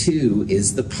 And the 2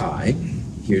 is the pi.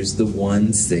 Here's the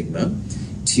 1 sigma,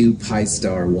 2 pi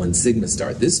star, 1 sigma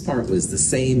star. This part was the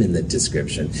same in the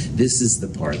description. This is the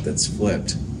part that's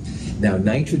flipped. Now,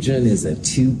 nitrogen is a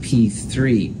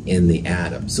 2p3 in the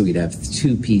atom. So we'd have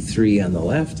 2p3 on the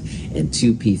left and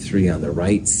 2p3 on the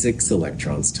right, 6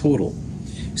 electrons total.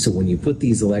 So when you put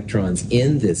these electrons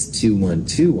in this 2, 1,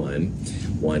 2, 1,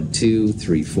 1, 2,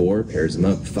 3, 4, pairs them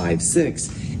up, 5, 6,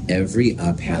 every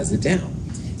up has a down.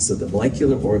 So the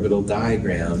molecular orbital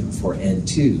diagram for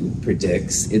N2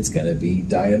 predicts it's going to be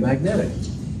diamagnetic.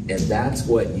 And that's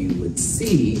what you would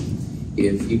see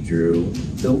if you drew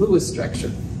the Lewis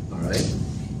structure. All right?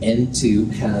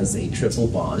 N2 has a triple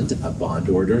bond, a bond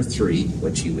order 3,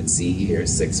 which you would see here,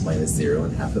 6 minus 0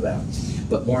 and half of that.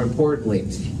 But more importantly,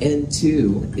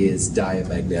 N2 is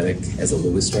diamagnetic as a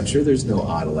Lewis structure. There's no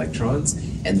odd electrons.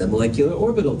 And the molecular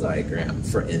orbital diagram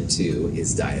for N2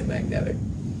 is diamagnetic.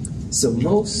 So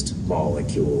most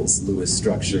molecules, Lewis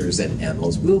structures, and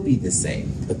MOs will be the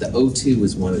same. But the O2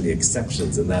 is one of the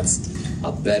exceptions, and that's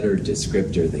a better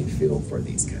descriptor they feel for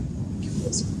these kind of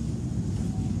molecules.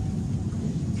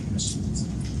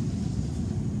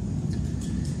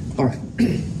 All right,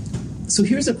 so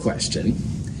here's a question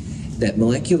that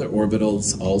molecular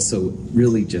orbitals also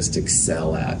really just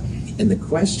excel at. And the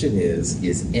question is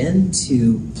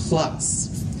N2 plus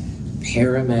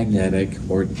paramagnetic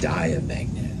or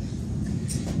diamagnetic?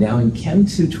 Now in Chem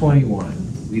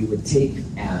 221, we would take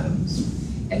atoms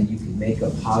and you can make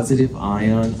a positive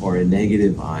ion or a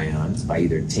negative ion by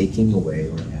either taking away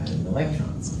or adding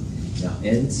electrons. Now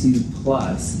N2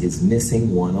 plus is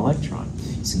missing one electron.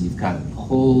 So you've got to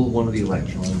pull one of the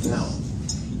electrons out.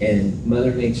 And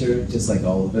Mother Nature, just like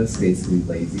all of us, basically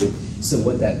lazy. So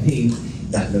what that means,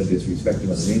 not no disrespect to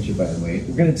Mother Nature, by the way,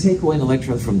 we're going to take away an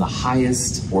electron from the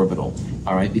highest orbital,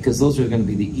 all right? Because those are going to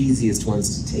be the easiest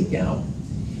ones to take out.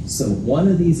 So one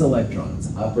of these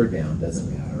electrons, up or down, doesn't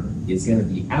matter, is going to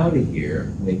be out of here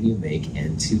when you make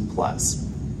N2 plus.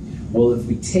 Well, if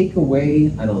we take away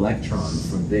an electron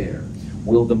from there,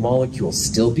 will the molecule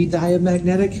still be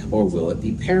diamagnetic or will it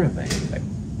be paramagnetic?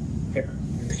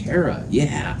 Para,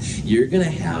 yeah. You're going to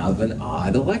have an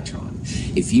odd electron.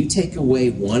 If you take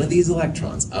away one of these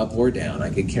electrons, up or down, I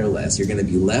could care less, you're going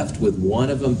to be left with one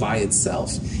of them by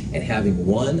itself. And having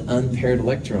one unpaired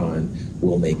electron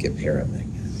will make it paramagnetic.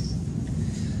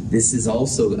 This is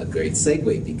also a great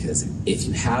segue because if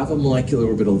you have a molecular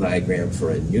orbital diagram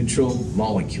for a neutral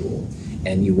molecule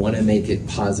and you want to make it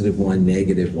 +1,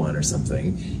 -1 or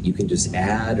something, you can just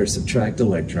add or subtract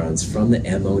electrons from the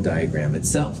MO diagram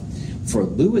itself. For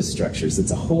Lewis structures,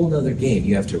 it's a whole other game.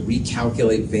 You have to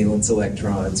recalculate valence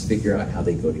electrons, figure out how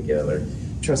they go together.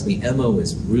 Trust me, MO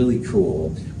is really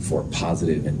cool for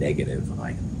positive and negative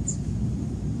ions.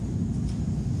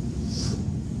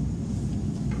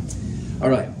 All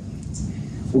right.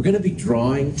 We're going to be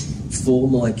drawing full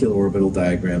molecular orbital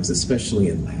diagrams, especially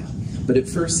in lab. But at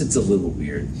first, it's a little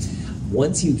weird.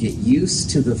 Once you get used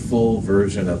to the full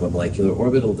version of a molecular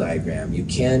orbital diagram, you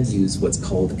can use what's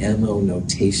called MO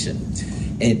notation.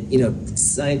 And, you know,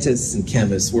 scientists and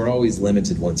chemists, we're always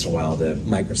limited once in a while to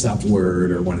Microsoft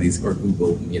Word or one of these, or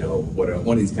Google, you know,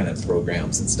 one of these kind of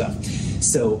programs and stuff.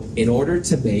 So in order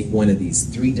to make one of these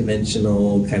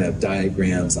three-dimensional kind of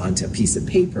diagrams onto a piece of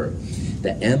paper,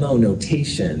 the MO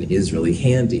notation is really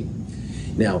handy.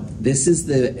 Now, this is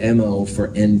the MO for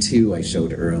N2 I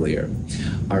showed earlier,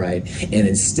 all right? And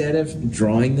instead of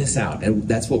drawing this out, and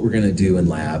that's what we're going to do in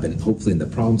lab and hopefully in the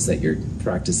problem set you're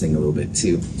practicing a little bit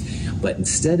too, but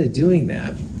instead of doing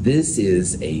that, this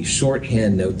is a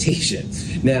shorthand notation.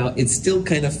 Now, it's still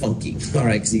kind of funky, all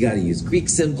right, because you got to use Greek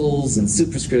symbols and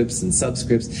superscripts and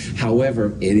subscripts.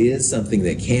 However, it is something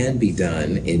that can be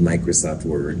done in Microsoft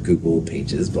Word, Google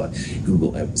Pages,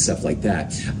 Google stuff like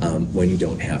that, when you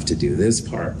don't have to do this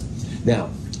part. Now,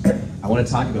 I want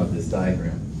to talk about this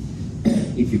diagram.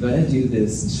 If you're going to do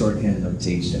this shorthand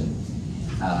notation,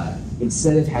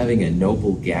 instead of having a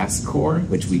noble gas core,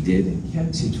 which we did in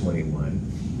Chem 221,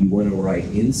 you want to write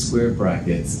in square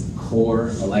brackets core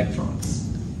electrons.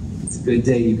 It's a good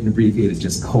day you can abbreviate it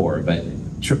just core, but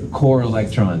core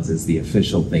electrons is the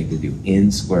official thing to do,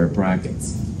 in square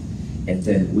brackets. And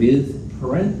then with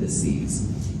parentheses,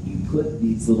 you put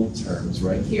these little terms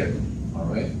right here, all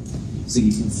right? So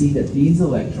you can see that these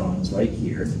electrons right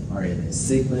here are in a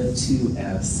sigma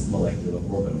 2s molecular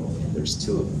orbital, and there's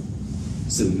two of them.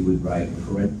 So you would write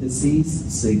parentheses,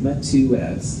 sigma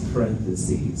 2s,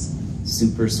 parentheses,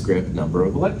 superscript number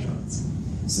of electrons.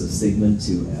 So sigma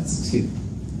 2s2.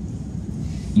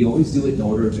 You always do it in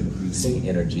order of increasing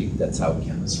energy. That's how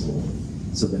chemists roll.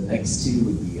 So the next two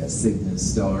would be a sigma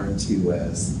star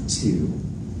 2s2.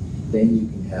 Then you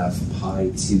can have pi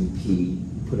 2p,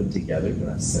 put them together, you don't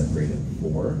have to separate them,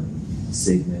 4,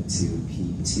 sigma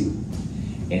 2p2.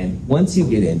 And once you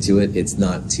get into it, it's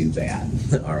not too bad.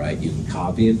 All right, you can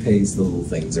copy and paste the little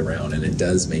things around, and it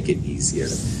does make it easier.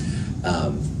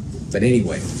 But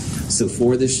anyway, so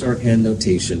for this shorthand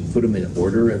notation, put them in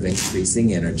order of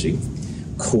increasing energy.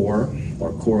 Core,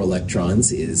 or core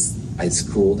electrons, it's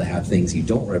cool to have things you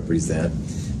don't represent.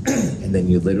 And then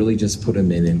you literally just put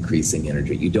them in increasing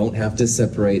energy. You don't have to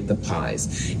separate the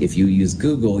pi's. If you use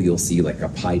Google, you'll see like a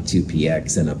pi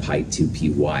 2px and a pi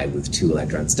 2py with 2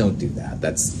 electrons. Don't do that.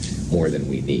 That's more than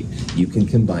we need. You can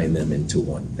combine them into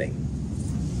one thing.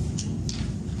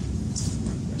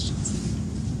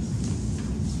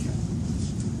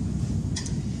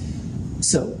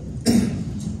 So,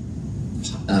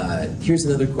 here's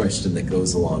another question that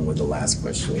goes along with the last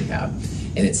question we have.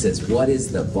 And it says, what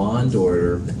is the bond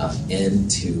order of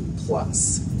N2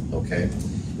 plus? Okay.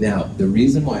 Now, the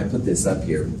reason why I put this up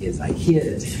here is I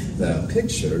hid the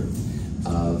picture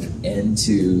of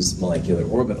N2's molecular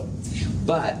orbital.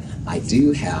 But I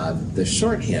do have the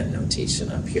shorthand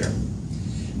notation up here.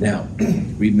 Now,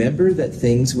 remember that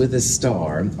things with a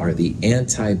star are the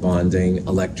anti-bonding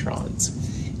electrons.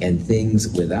 And things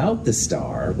without the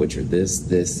star, which are this,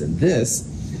 this, and this,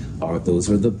 those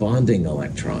are the bonding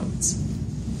electrons.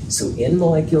 So in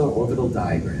molecular orbital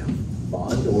diagram,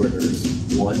 bond orders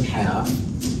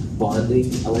 1/2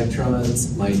 bonding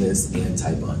electrons minus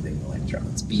anti-bonding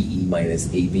electrons. BE minus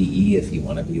ABE if you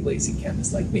want to be a lazy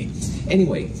chemist like me.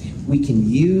 Anyway, we can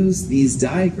use these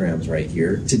diagrams right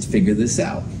here to figure this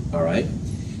out, all right?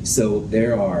 So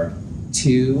there are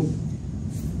 2,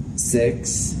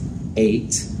 6,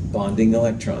 8 bonding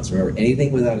electrons. Remember,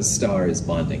 anything without a star is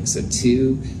bonding. So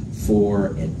 2,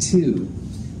 4, and 2,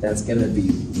 that's going to be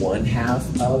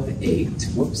 1/2 of 8.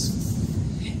 Whoops.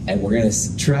 And we're going to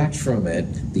subtract from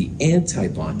it the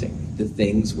anti-bonding, the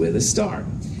things with a star.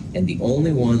 And the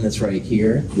only one that's right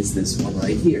here is this one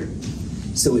right here.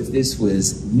 So if this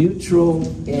was neutral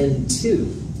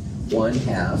N2,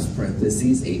 1/2,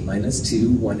 parentheses, 8 minus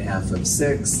 2, 1/2 of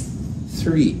 6,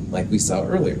 3, like we saw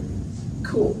earlier.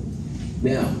 Cool.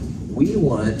 Now, we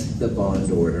want the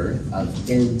bond order of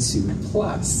N2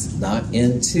 plus, not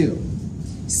N2.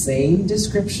 Same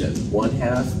description,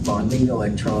 1/2 bonding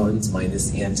electrons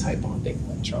minus anti-bonding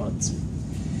electrons.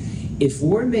 If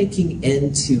we're making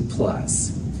N2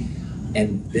 plus,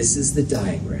 and this is the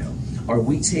diagram, are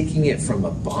we taking it from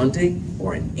a bonding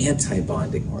or an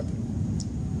anti-bonding orbital?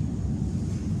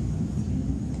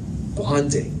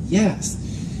 Bonding, yes.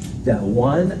 The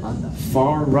one on the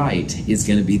far right is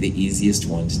going to be the easiest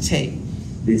one to take.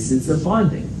 This is a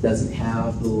bonding. It doesn't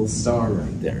have the little star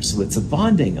right there, so it's a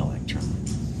bonding electron.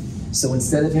 So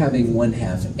instead of having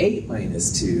 1/2 8 minus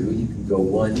 2, you can go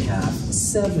 1/2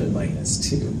 7 minus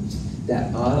 2.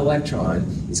 That odd electron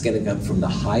is going to come from the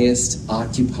highest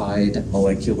occupied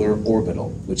molecular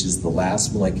orbital, which is the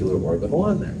last molecular orbital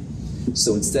on there.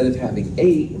 So instead of having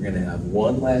 8, we're going to have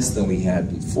 1 less than we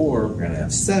had before. We're going to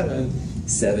have 7.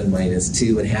 7 minus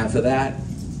 2, and half of that,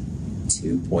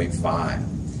 2.5.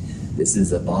 This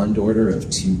is a bond order of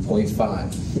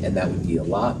 2.5, and that would be a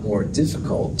lot more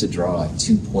difficult to draw a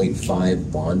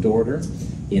 2.5 bond order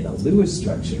in a Lewis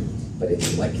structure. But in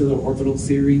molecular orbital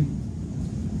theory,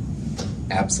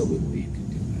 absolutely you can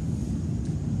do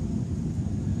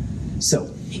that.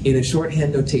 So, in a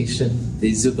shorthand notation,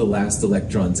 these are the last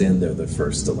electrons in, they're the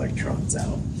first electrons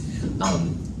out.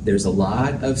 There's a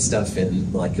lot of stuff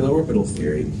in molecular orbital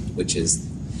theory, which is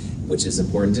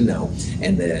important to know,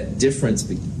 and the difference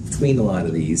between a lot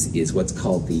of these is what's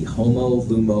called the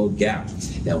HOMO-LUMO gap.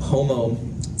 Now, HOMO,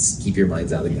 keep your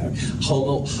minds out of the gutter.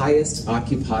 HOMO, highest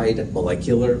occupied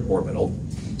molecular orbital,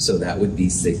 so that would be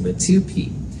sigma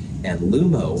 2p. And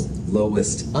LUMO,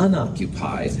 lowest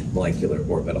unoccupied molecular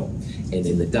orbital. And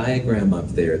in the diagram up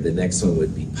there, the next one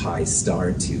would be pi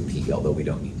star 2p, although we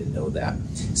don't need to know that.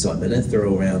 So I'm going to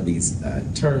throw around these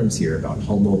terms here about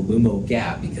HOMO-LUMO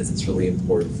gap because it's really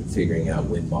important for figuring out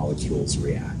when molecules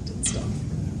react and stuff.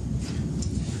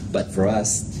 But for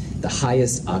us, the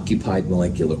highest occupied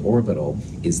molecular orbital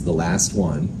is the last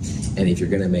one. And if you're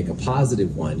going to make a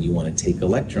positive one, you want to take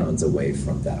electrons away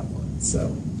from that one.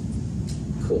 So,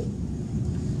 cool.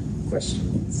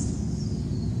 Questions?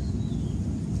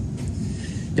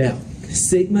 Now,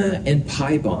 sigma and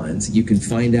pi bonds, you can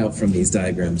find out from these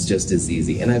diagrams just as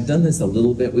easy. And I've done this a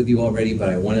little bit with you already, but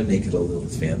I want to make it a little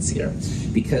fancier.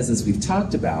 Because as we've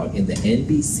talked about, in the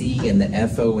NBC and the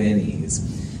FONEs,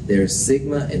 there's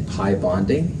sigma and pi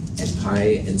bonding, and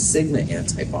pi and sigma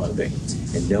anti-bonding.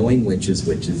 And knowing which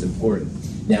is important.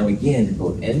 Now again, in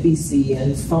both NBC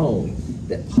and phone,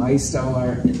 that pi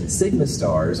star and the sigma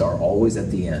stars are always at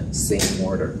the end, same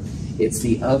order. It's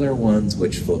the other ones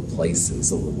which flip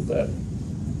places a little bit.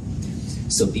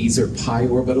 So these are pi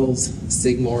orbitals,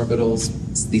 sigma orbitals,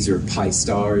 these are pi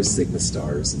stars, sigma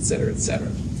stars, etc.,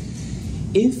 etc.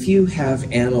 If you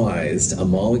have analyzed a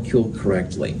molecule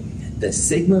correctly, the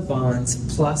sigma bonds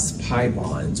plus pi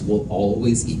bonds will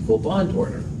always equal bond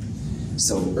order.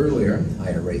 So earlier,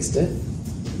 I erased it.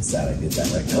 I'm sad I did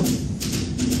that right now.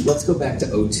 Let's go back to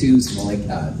O2's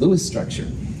Lewis structure.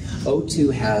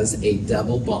 O2 has a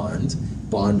double bond,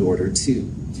 bond order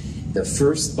 2. The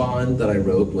first bond that I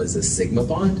wrote was a sigma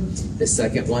bond. The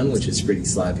second one, which is pretty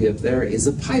sloppy up there, is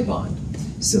a pi bond.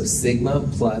 So sigma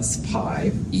plus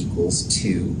pi equals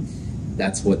 2.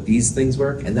 That's what these things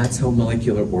work, and that's how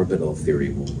molecular orbital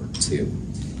theory will work too.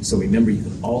 So remember, you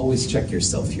can always check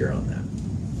yourself here on that.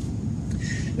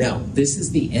 Now, this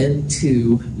is the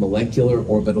N2 molecular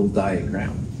orbital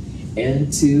diagram.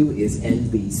 N2 is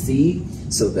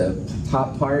NBC, so the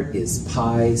top part is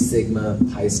pi, sigma,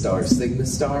 pi star, sigma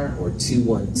star, or 2,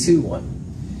 1, 2, 1.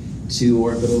 2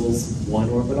 orbitals, 1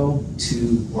 orbital,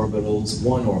 2 orbitals,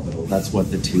 1 orbital. That's what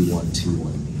the 2, 1, 2,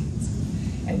 1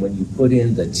 means. And when you put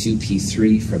in the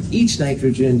 2p3 from each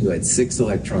nitrogen, you had 6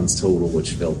 electrons total,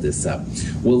 which filled this up.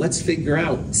 Well, let's figure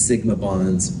out sigma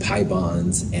bonds, pi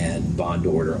bonds, and bond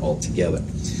order altogether.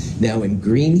 Now in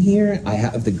green here, I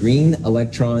have the green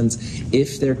electrons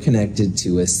if they're connected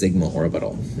to a sigma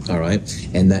orbital, all right?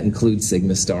 And that includes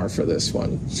sigma star for this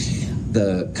one.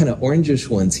 The kind of orangish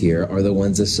ones here are the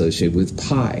ones associated with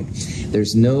pi.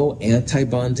 There's no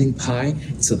anti-bonding pi,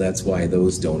 so that's why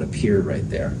those don't appear right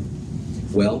there.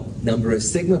 Well, number of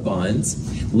sigma bonds,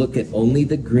 look at only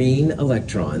the green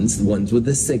electrons, the ones with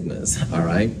the sigmas, all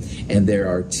right? And there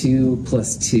are 2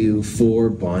 plus 2, 4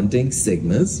 bonding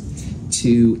sigmas,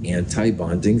 2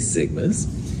 anti-bonding sigmas.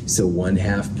 So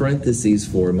 1/2 parentheses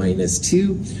 4 minus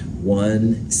 2,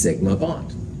 1 sigma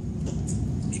bond.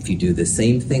 If you do the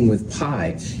same thing with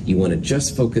pi, you want to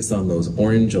just focus on those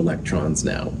orange electrons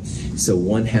now. So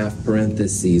 1/2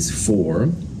 parentheses 4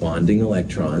 bonding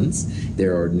electrons.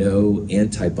 There are no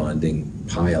anti-bonding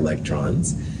pi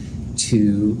electrons.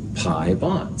 2 pi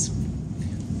bonds.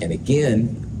 And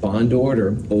again, bond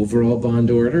order, overall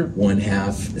bond order,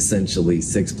 1/2 essentially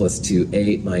 6 plus 2,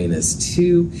 8 minus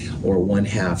 2, or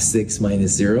 1/2 6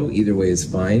 minus 0. Either way is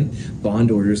fine.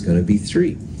 Bond order is going to be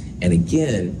 3. And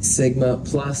again, sigma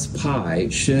plus pi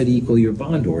should equal your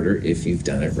bond order if you've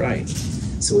done it right.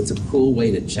 So it's a cool way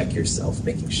to check yourself,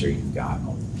 making sure you've got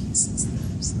all the pieces there.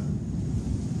 So.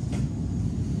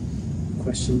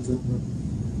 Questions?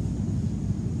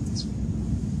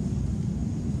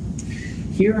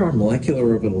 Here are molecular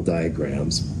orbital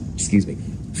diagrams,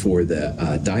 for the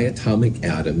diatomic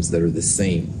atoms that are the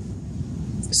same.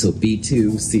 So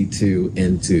B2, C2,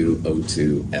 N2,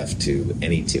 O2, F2,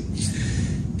 Ne2.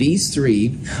 These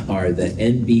 3 are the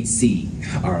NBC,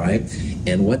 all right?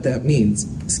 And what that means,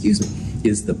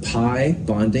 is the pi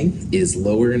bonding is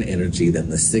lower in energy than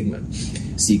the sigma.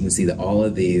 So you can see that all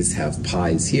of these have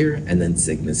pi's here and then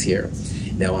sigmas here.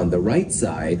 Now on the right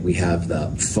side, we have the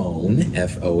phone,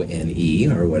 F-O-N-E,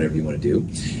 or whatever you want to do.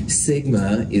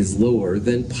 Sigma is lower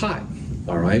than pi,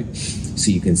 all right?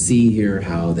 So you can see here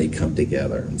how they come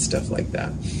together and stuff like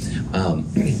that.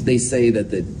 They say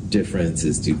that the difference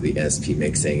is due to the SP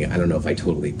mixing. I don't know if I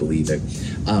totally believe it.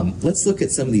 Let's look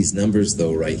at some of these numbers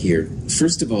though right here.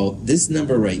 First of all, this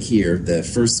number right here, the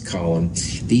first column,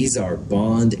 these are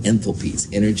bond enthalpies,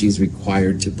 energies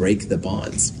required to break the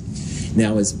bonds.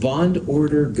 Now as bond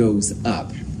order goes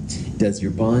up, does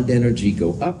your bond energy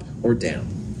go up or down?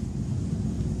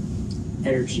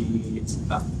 Energy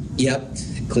up. Yep.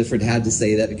 Clifford had to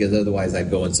say that because otherwise I'd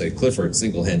go and say, Clifford,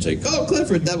 single handshake. Oh,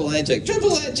 Clifford, double handshake,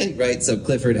 triple handshake, right? So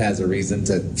Clifford has a reason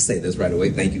to say this right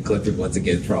away. Thank you, Clifford, once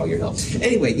again for all your help.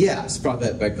 Anyway, yeah, brought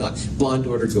that back on. Bond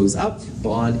order goes up,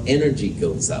 bond energy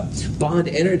goes up. Bond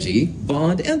energy,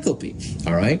 bond enthalpy,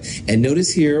 all right? And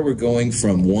notice here we're going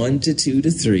from 1 to 2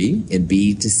 to 3 and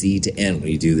B to C to N when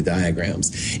you do the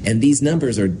diagrams. And these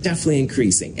numbers are definitely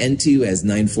increasing. N2 has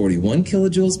 941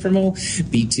 kilojoules per mole,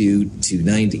 B2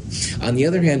 290. On the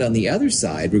other hand, on the other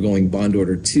side, we're going bond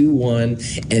order 2, 1,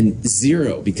 and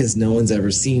 0 because no one's ever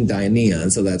seen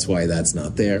dineon, so that's why that's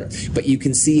not there. But you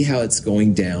can see how it's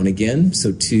going down again,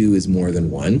 so 2 is more than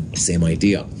 1, same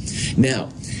idea. Now,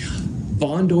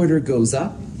 bond order goes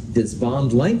up. Does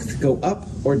bond length go up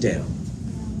or down?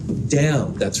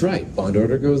 Down, that's right. Bond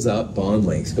order goes up, bond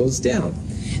length goes down.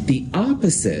 The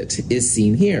opposite is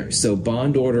seen here. So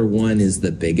bond order 1 is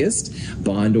the biggest,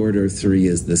 bond order 3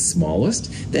 is the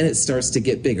smallest, then it starts to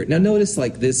get bigger. Now notice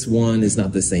like this one is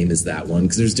not the same as that one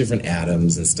because there's different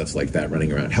atoms and stuff like that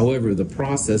running around. However, the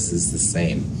process is the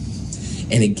same.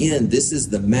 And again, this is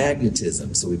the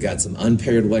magnetism. So we've got some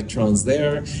unpaired electrons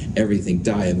there, everything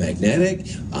diamagnetic,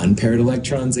 unpaired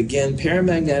electrons again,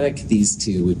 paramagnetic, these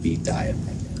two would be diamagnetic.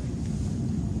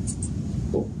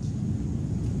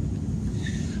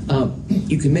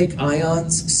 You can make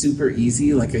ions super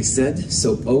easy, like I said.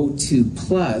 So O2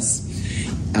 plus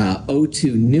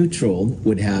O2 neutral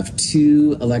would have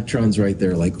 2 electrons right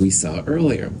there like we saw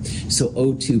earlier. So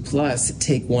O2 plus,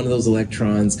 take one of those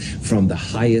electrons from the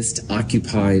highest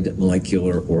occupied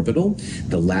molecular orbital.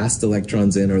 The last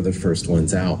electrons in are the first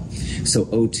ones out. So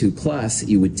O2 plus,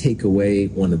 you would take away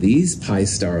one of these pi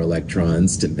star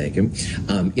electrons to make them.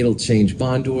 It'll change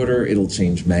bond order, it'll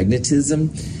change magnetism.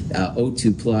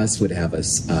 O2 plus would have a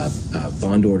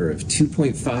bond order of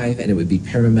 2.5 and it would be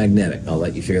paramagnetic. I'll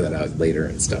let you figure that out later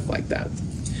and stuff like that.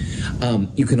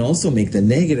 You can also make the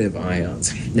negative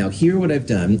ions. Now here what I've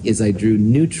done is I drew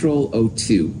neutral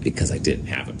O2 because I didn't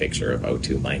have a picture of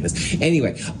O2 minus.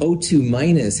 Anyway, O2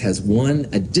 minus has 1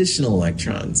 additional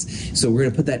electrons. So we're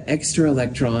going to put that extra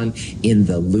electron in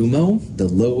the LUMO, the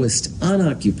lowest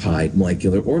unoccupied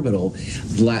molecular orbital,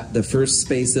 the first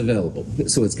space available.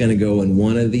 So it's going to go in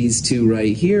one of these 2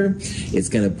 right here. It's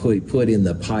going to put in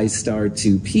the pi star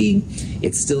 2p.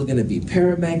 It's still going to be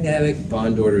paramagnetic.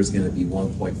 Bond order is going to be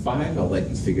 1.5. I'll let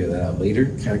you figure that out later.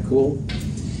 Kind of cool.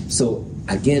 So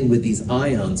again, with these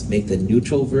ions, make the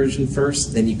neutral version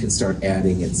first, then you can start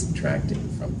adding and subtracting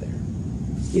from there.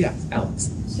 Yeah, Alex.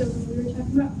 So we were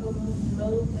talking about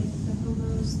HOMO, like the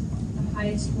HOMO's the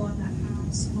highest one that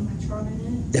has an electron in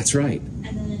it. That's right.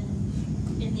 And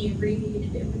then in the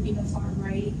read, it would be the far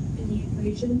right in the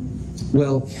equation.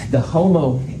 Well, the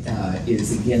HOMO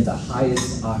is, again, the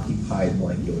highest occupied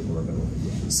molecular orbital.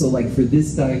 So like for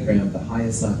this diagram, the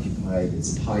highest occupied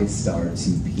is pi star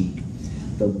 2p.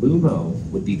 The LUMO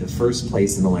would be the first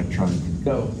place an electron could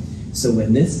go. So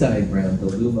in this diagram, the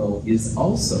LUMO is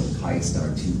also pi star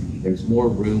 2p. There's more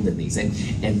room than these.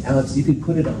 And Alex, you could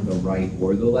put it on the right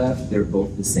or the left. They're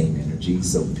both the same energy,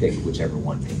 so pick whichever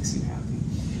one makes you happy.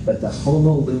 But the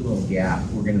HOMO-LUMO gap,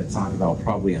 we're going to talk about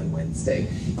probably on Wednesday,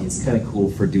 is kind of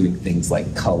cool for doing things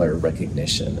like color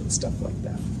recognition and stuff like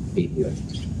that.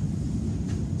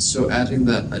 So adding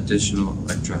that additional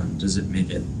electron, does it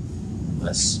make it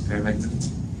less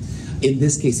paramagnetic? In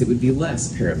this case, it would be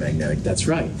less paramagnetic. That's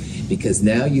right. Because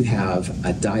now you have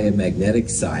a diamagnetic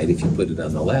side, if you put it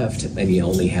on the left, and you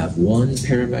only have 1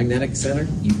 paramagnetic center,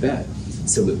 you bet.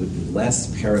 So it would be less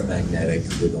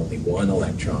paramagnetic with only 1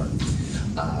 electron.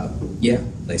 Yeah,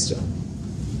 nice job.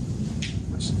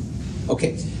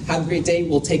 Okay, have a great day.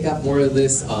 We'll take up more of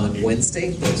this on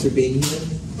Wednesday. Thanks for being here.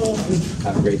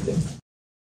 Have a great day.